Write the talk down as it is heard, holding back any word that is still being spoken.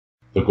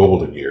The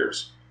Golden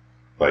Years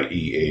by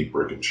E. A.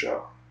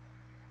 Briginshaw.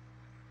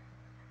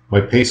 My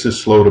pace has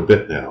slowed a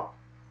bit now.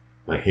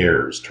 My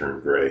hair has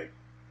turned gray.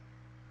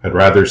 I'd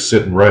rather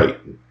sit and write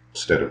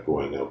instead of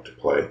going out to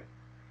play.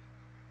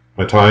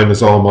 My time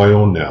is all my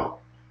own now,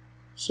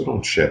 so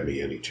don't shed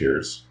me any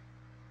tears.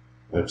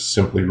 I've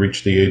simply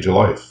reached the age of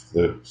life,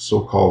 the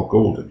so-called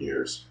golden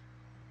years.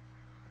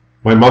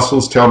 My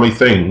muscles tell me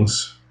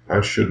things I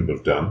shouldn't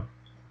have done.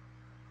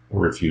 I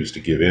refuse to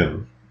give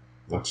in.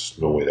 That's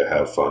no way to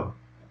have fun.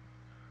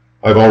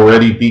 I've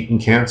already beaten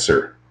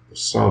cancer, the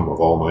sum of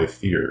all my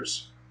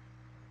fears.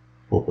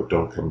 Hope it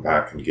don't come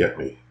back and get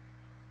me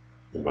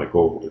in my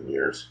golden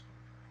years.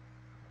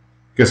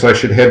 Guess I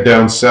should head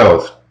down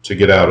south to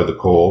get out of the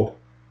cold.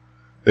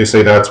 They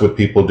say that's what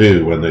people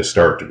do when they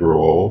start to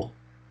grow old.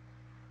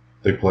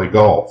 They play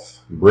golf,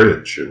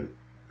 bridge, and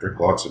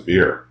drink lots of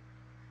beer.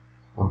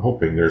 I'm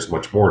hoping there's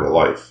much more to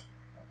life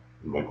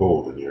in my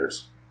golden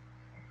years.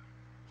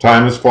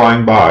 Time is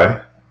flying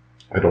by.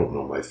 I don't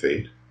know my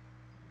fate,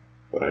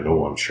 but I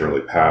know I'm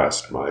surely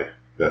past my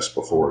best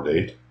before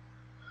date.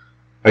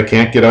 I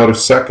can't get out of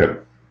second.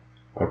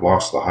 I've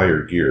lost the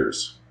higher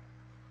gears.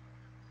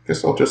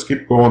 Guess I'll just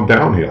keep going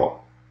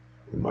downhill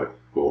in my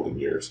golden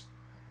years.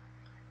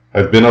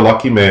 I've been a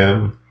lucky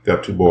man,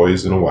 got 2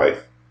 boys and a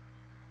wife.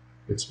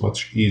 It's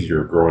much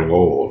easier growing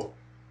old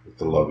with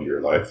the love of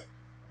your life.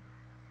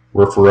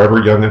 We're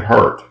forever young at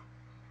heart.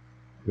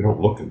 We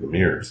don't look in the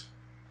mirrors.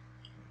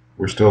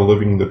 We're still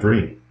living the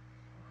dream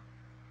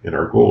in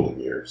our golden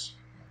years.